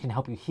play, which can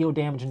help you heal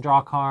damage and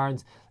draw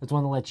cards. There's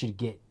one that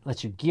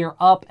lets you gear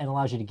up and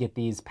allows you to get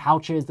these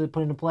pouches that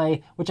put into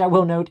play, which I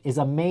will note is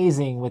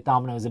amazing with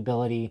Domino's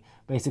ability,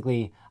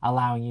 basically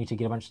allowing you to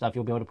get a bunch of stuff.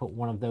 You'll be able to put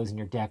one of those in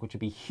your deck, which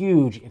would be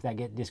huge if that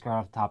get discarded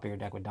off the top of your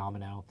deck with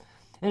Domino.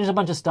 And there's a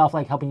bunch of stuff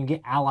like helping you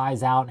get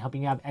allies out and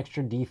helping you have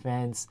extra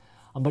defense.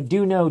 But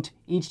do note,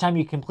 each time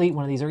you complete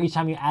one of these, or each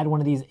time you add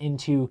one of these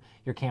into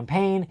your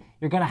campaign,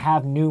 you're going to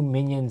have new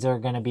minions that are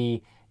going to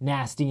be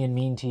nasty and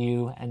mean to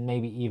you, and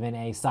maybe even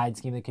a side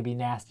scheme that could be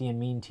nasty and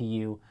mean to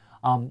you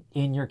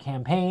in your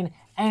campaign.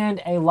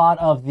 And a lot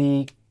of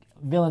the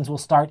villains will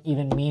start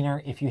even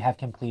meaner if you have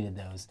completed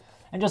those.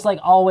 And just like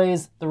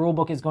always, the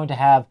rulebook is going to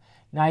have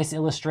nice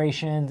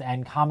illustrations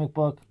and comic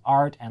book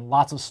art and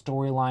lots of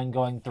storyline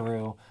going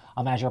through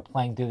as you're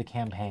playing through the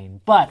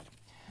campaign. But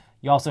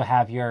you also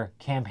have your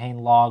campaign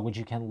log, which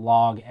you can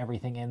log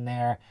everything in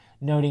there,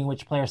 noting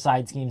which player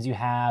side schemes you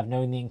have,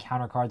 noting the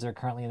encounter cards that are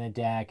currently in the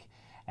deck,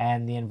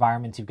 and the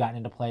environments you've gotten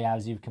into play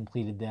as you've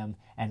completed them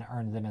and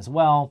earned them as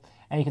well.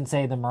 And you can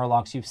say the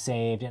Murlocs you've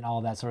saved and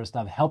all that sort of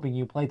stuff, helping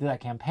you play through that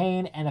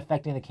campaign and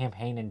affecting the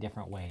campaign in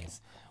different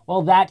ways.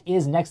 Well, that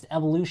is NeXt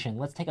Evolution.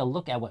 Let's take a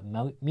look at what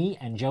me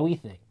and Joey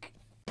think.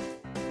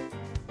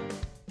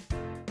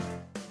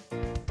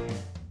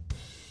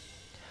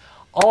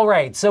 All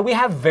right, so we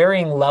have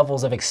varying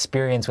levels of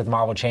experience with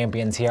Marvel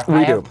Champions here.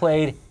 I have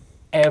played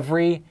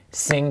every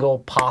single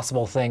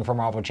possible thing for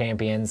Marvel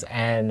Champions,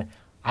 and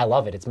I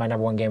love it. It's my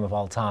 #1 game of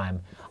all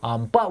time.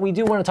 But we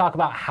do want to talk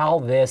about how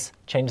this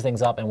changes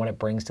things up and what it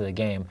brings to the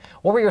game.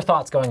 What were your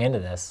thoughts going into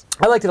this?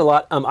 I liked it a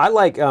lot.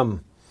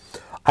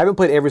 I haven't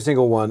played every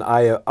single one.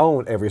 I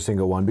own every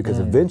single one because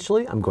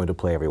eventually I'm going to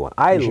play every one.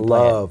 I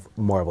love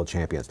Marvel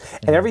Champions.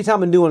 And every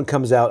time a new one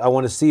comes out, I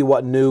want to see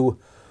what new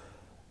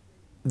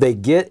they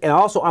get. And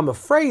also, I'm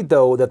afraid,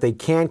 though, that they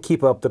can't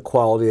keep up the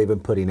quality they've been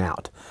putting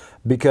out.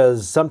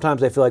 because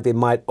sometimes I feel like they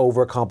might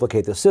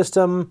overcomplicate the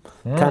system,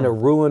 kind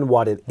of ruin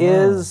what it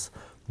is.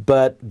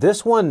 But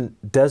this one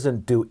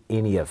doesn't do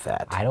any of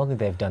that. I don't think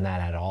they've done that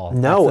at all.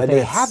 No, and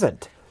they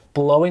haven't.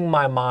 Blowing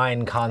my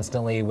mind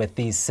constantly with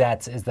these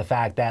sets is the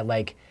fact that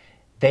like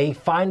they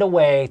find a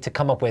way to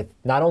come up with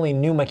not only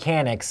new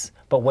mechanics,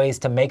 but ways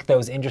to make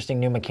those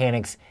interesting new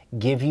mechanics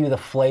give you the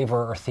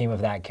flavor or theme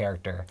of that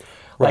character.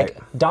 Like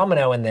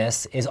Domino in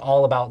this is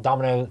all about,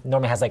 Domino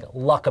normally has like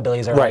luck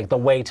abilities or like the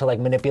way to like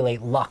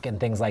manipulate luck and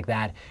things like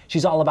that.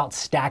 She's all about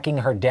stacking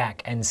her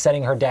deck and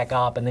setting her deck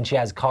up, and then she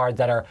has cards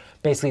that are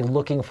basically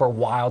looking for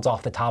wilds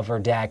off the top of her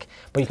deck.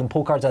 But you can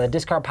pull cards out of the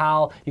discard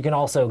pile. You can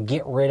also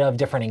get rid of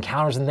different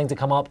encounters and things that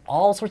come up,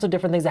 all sorts of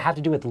different things that have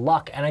to do with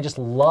luck. And I just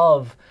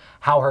love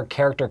how her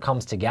character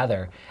comes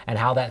together and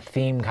how that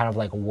theme kind of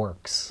like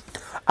works.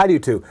 I do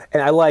too.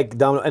 And I like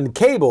Domino. And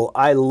Cable,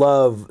 I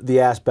love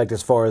the aspect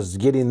as far as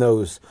getting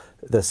those,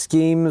 the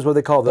schemes, what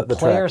they call the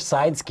player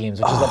side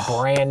schemes, which is a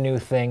brand new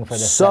thing for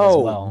this set so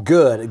as well.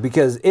 Good,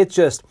 because it's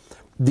just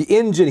the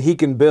engine he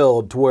can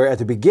build to where at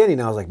the beginning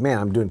I was like, man,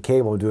 I'm doing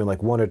Cable, I'm doing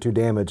like 1 or 2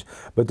 damage.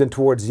 But then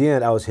towards the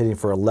end, I was hitting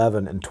for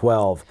 11 and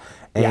 12.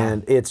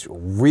 And it's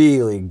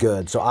really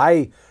good. So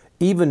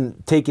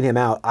even taking him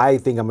out, I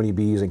think I'm going to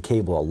be using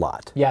Cable a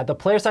lot. Yeah, the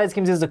player side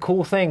schemes is a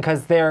cool thing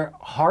because they're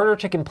harder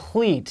to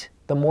complete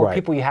the more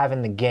people you have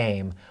in the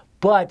game,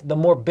 but the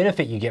more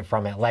benefit you get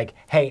from it. Like,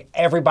 hey,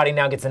 everybody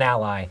now gets an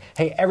ally.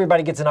 Hey,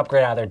 everybody gets an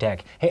upgrade out of their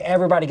deck. Hey,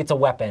 everybody gets a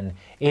weapon.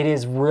 It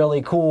is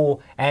really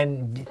cool,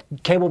 and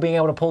Cable being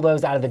able to pull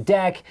those out of the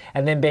deck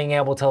and then being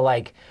able to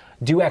like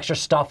do extra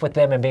stuff with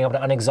them and being able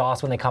to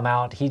unexhaust when they come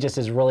out. He just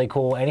is really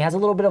cool. And he has a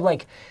little bit of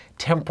like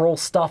temporal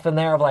stuff in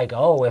there of like,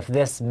 oh, if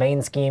this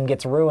main scheme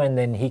gets ruined,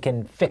 then he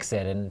can fix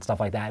it and stuff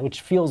like that, which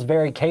feels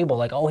very Cable.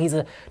 Like, oh, he's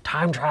a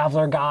time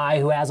traveler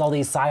guy who has all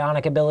these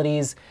psionic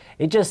abilities.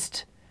 It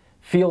just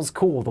feels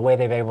cool the way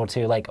they've able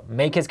to like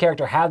make his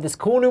character have this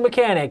cool new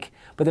mechanic,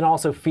 but then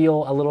also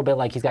feel a little bit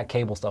like he's got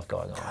Cable stuff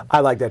going on.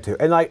 I like that too.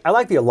 And like, I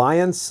like the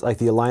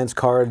Alliance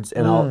cards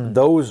and all.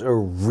 Those are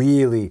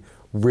really,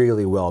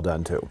 really well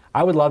done too.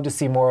 I would love to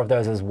see more of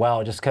those as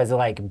well, just because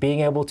like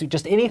being able to,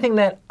 just anything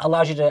that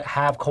allows you to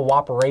have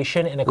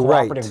cooperation in a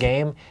cooperative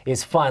game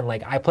is fun.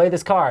 Like, I play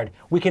this card,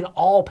 we can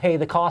all pay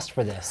the cost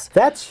for this.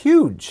 That's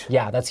huge.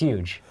 Yeah, that's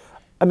huge.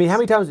 I mean, how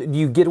many times do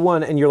you get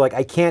one and you're like,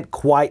 I can't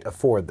quite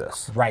afford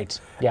this? Right,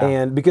 yeah.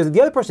 And because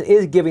the other person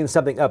is giving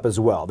something up as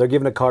well. They're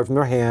giving a card from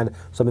their hand,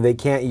 something they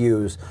can't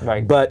use,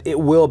 but it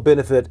will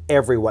benefit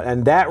everyone.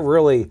 And that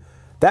really,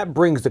 that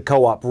brings the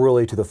co-op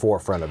really to the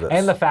forefront of this.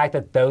 And the fact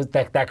that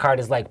that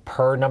card is like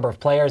per number of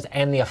players,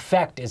 and the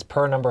effect is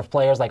per number of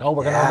players. Like, oh,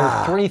 we're gonna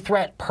remove 3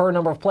 threat per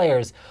number of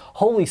players.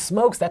 Holy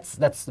smokes,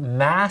 that's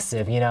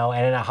massive, you know.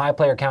 And in a high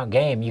player count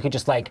game, you could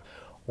just like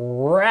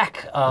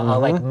wreck a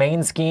like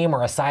main scheme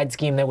or a side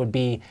scheme that would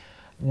be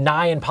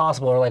nigh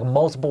impossible, or like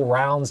multiple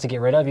rounds to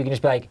get rid of. You can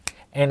just be like,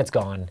 and it's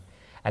gone.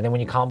 And then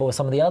when you combo with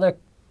some of the other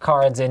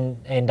cards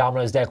in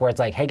Domino's deck, where it's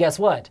like, hey, guess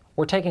what?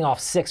 We're taking off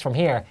 6 from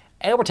here,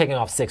 and we're taking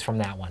off 6 from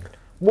that one.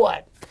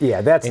 What?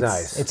 Yeah, that's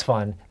nice. It's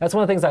fun. That's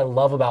one of the things I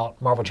love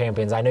about Marvel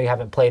Champions. I know you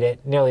haven't played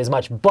it nearly as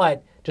much,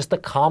 but just the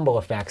combo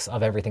effects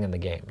of everything in the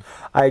game.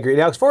 I agree.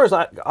 Now, as far as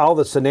all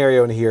the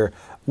scenario in here,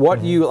 what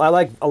I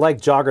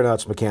like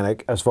Juggernaut's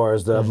mechanic as far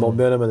as the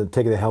momentum and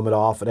taking the helmet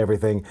off and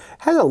everything.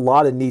 Has a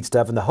lot of neat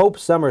stuff, and the Hope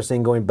Summers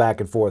thing going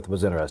back and forth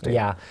was interesting.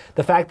 Yeah,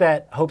 the fact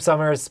that Hope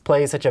Summers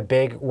plays such a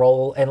big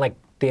role in like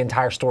the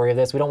entire story of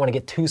this. We don't want to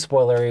get too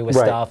spoilery with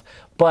stuff,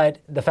 but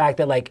the fact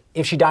that like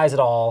if she dies at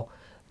all,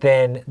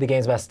 then the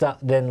game's messed up,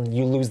 then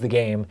you lose the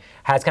game,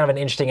 has kind of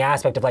an interesting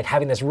aspect of like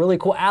having this really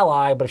cool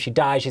ally, but if she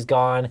dies, she's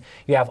gone.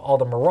 You have all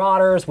the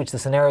Marauders, which the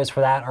scenarios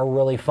for that are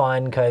really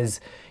fun because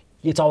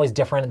it's always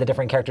different, the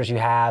different characters you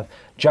have.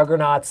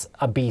 Juggernaut's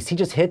a beast. He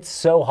just hits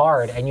so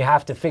hard, and you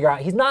have to figure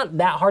out, he's not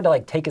that hard to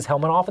like take his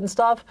helmet off and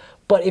stuff,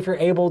 but if you're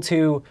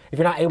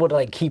not able to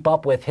like keep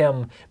up with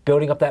him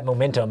building up that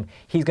momentum,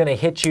 he's gonna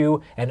hit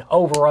you and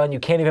overrun. You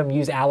can't even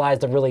use allies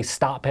to really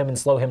stop him and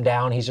slow him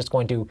down. He's just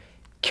going to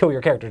kill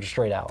your character just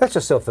straight out. That's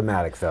just so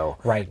thematic, though.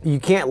 Right. You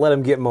can't let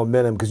him get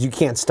momentum because you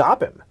can't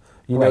stop him.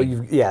 You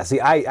know, see,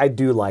 I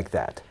do like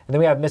that. And then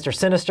we have Mr.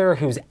 Sinister,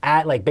 who's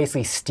at like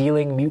basically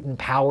stealing mutant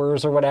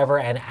powers or whatever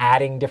and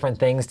adding different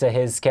things to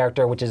his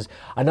character, which is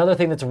another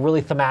thing that's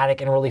really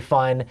thematic and really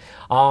fun.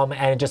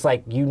 And just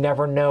like you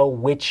never know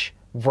which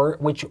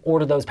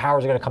order those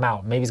powers are going to come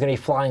out. Maybe he's going to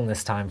be flying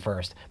this time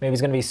first. Maybe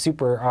he's going to be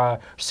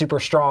super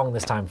strong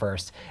this time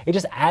first. It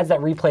just adds that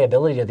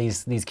replayability to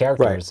these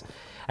characters. Right.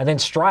 And then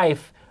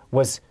Strife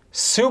was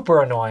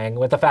super annoying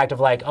with the fact of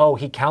like, oh,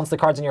 he counts the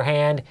cards in your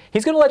hand.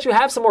 He's going to let you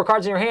have some more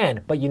cards in your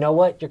hand, but you know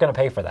what? You're going to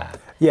pay for that.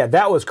 Yeah,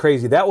 that was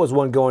crazy. That was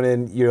one going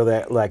in, you know,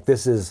 that like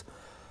this is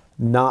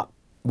not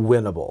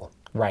winnable.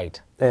 Right.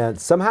 And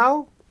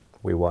somehow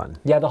we won.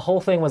 Yeah, the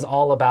whole thing was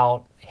all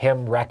about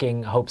him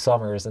wrecking Hope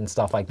Summers and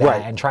stuff like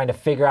that, and trying to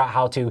figure out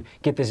how to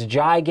get this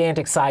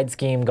gigantic side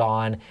scheme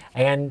gone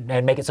and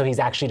make it so he's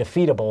actually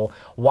defeatable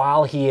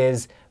while he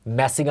is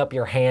messing up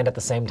your hand at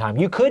the same time.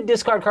 You could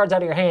discard cards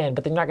out of your hand,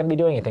 but then you're not going to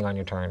be doing anything on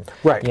your turn.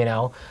 Right. You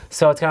know?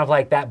 So it's kind of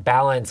like that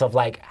balance of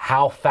like,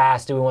 how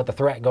fast do we want the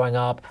threat going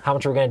up? How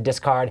much are we going to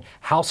discard?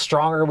 How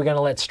strong are we going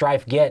to let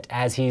Strife get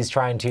as he's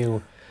trying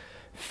to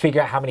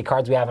figure out how many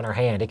cards we have in our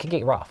hand? It can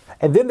get rough.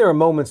 And then there are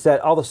moments that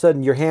all of a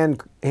sudden your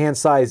hand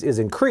size is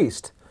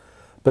increased.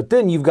 But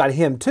then you've got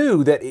him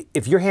too, that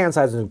if your hand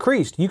size is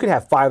increased, you could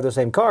have 5 of the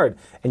same card,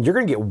 and you're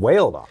going to get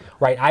wailed on.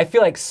 Right. I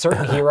feel like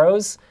certain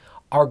heroes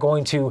are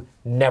going to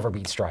never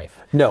beat Strife.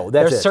 No,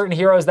 that's There's certain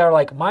heroes that are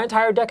like, my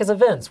entire deck is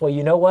events. Well,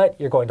 you know what?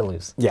 You're going to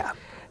lose. Yeah.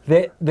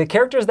 The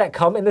characters that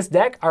come in this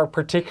deck are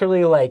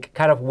particularly like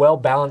kind of well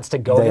balanced to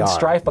go against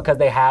Strife because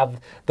they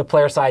have the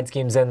player side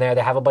schemes in there.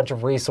 They have a bunch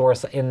of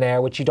resource in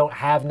there, which you don't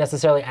have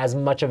necessarily as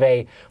much of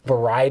a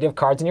variety of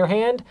cards in your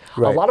hand.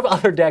 Right. A lot of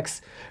other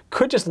decks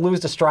could just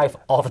lose to Strife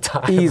all the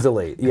time.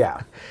 Easily,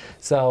 yeah.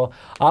 So,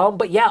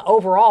 but yeah,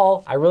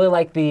 overall, I really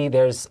like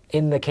there's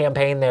in the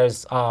campaign,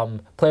 there's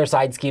player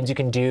side schemes you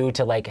can do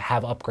to like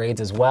have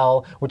upgrades as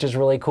well, which is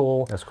really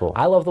cool. That's cool.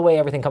 I love the way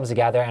everything comes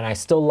together, and I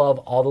still love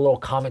all the little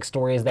comic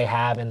stories they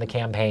have in the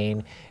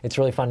campaign. It's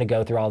really fun to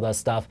go through all that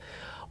stuff.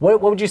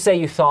 What would you say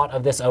you thought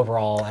of this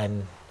overall?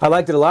 And I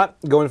liked it a lot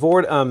going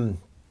forward.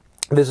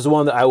 This is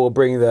one that I will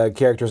bring the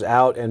characters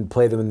out and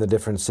play them in the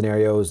different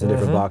scenarios and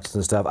different boxes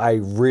and stuff. I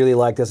really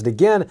like this. And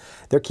again,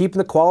 they're keeping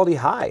the quality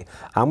high.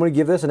 I'm going to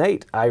give this an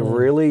 8. I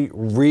really,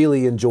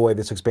 really enjoy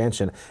this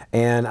expansion.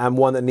 And I'm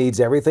one that needs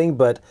everything,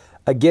 but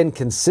again,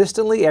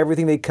 consistently,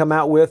 everything they come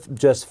out with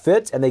just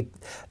fits, and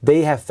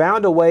they have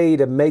found a way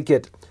to make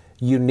it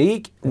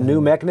unique, new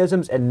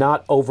mechanisms, and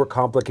not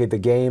overcomplicate the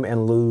game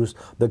and lose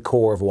the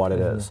core of what it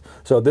is.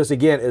 So this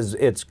again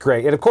it's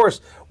great. And of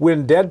course,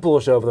 when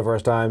Deadpool showed up for the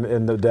first time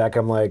in the deck,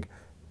 I'm like,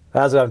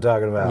 that's what I'm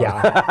talking about.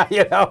 Yeah.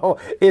 You know,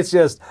 it's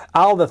just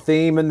all the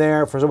theme in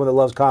there for someone that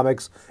loves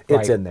comics.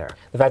 It's in there.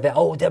 The fact that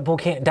Deadpool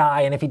can't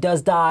die, and if he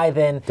does die,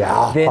 then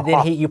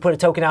you put a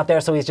token out there,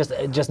 so he's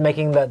just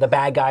making the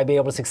bad guy be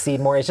able to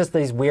succeed more. It's just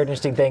these weird,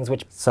 interesting things,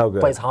 which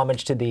plays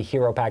homage to the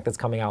hero pack that's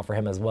coming out for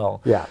him as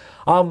well. Yeah.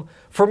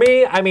 For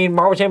me, I mean,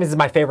 Marvel Champions is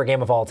my favorite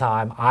game of all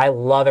time. I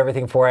love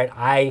everything for it.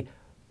 I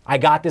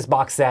got this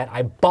box set.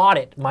 I bought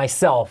it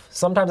myself.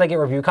 Sometimes I get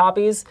review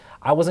copies.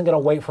 I wasn't going to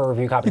wait for a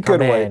review copy to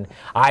come in.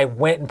 I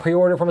went and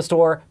pre-ordered from a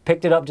store,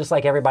 picked it up just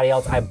like everybody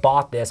else. I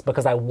bought this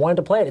because I wanted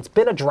to play it. It's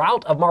been a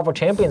drought of Marvel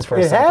Champions for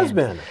a second. It has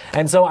been.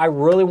 And so I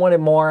really wanted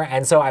more,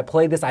 and so I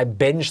played this. I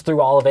binged through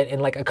all of it in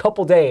like a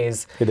couple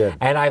days. You did.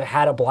 And I've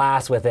had a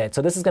blast with it.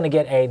 So this is going to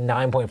get a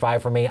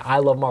 9.5 for me. I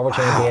love Marvel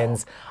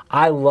Champions.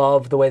 I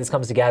love the way this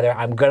comes together.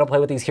 I'm going to play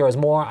with these heroes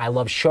more. I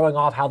love showing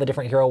off how the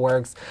different hero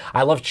works.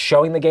 I love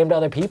showing the game to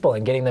other people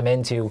and getting them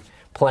into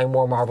playing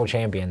more Marvel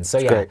Champions. So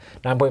yeah,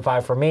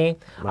 9.5 for me.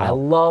 Wow. I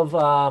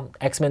love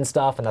X-Men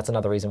stuff, and that's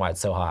another reason why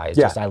it's so high. It's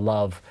just I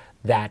love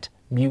that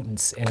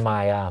mutants in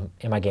my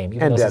game.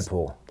 Even and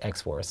Deadpool.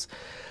 X-Force.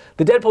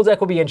 The Deadpool deck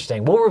will be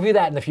interesting. We'll review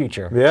that in the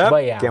future. Yeah,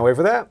 but yeah. Can't wait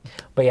for that.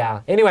 But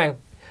yeah, anyway,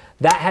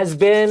 that has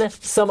been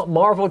some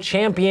Marvel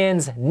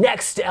Champions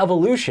NeXt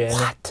Evolution.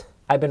 What?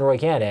 I've been Roy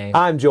Canade.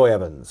 I'm Joy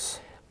Evans.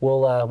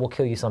 We'll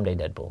kill you someday,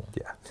 Deadpool.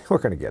 Yeah, we're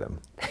going to get him.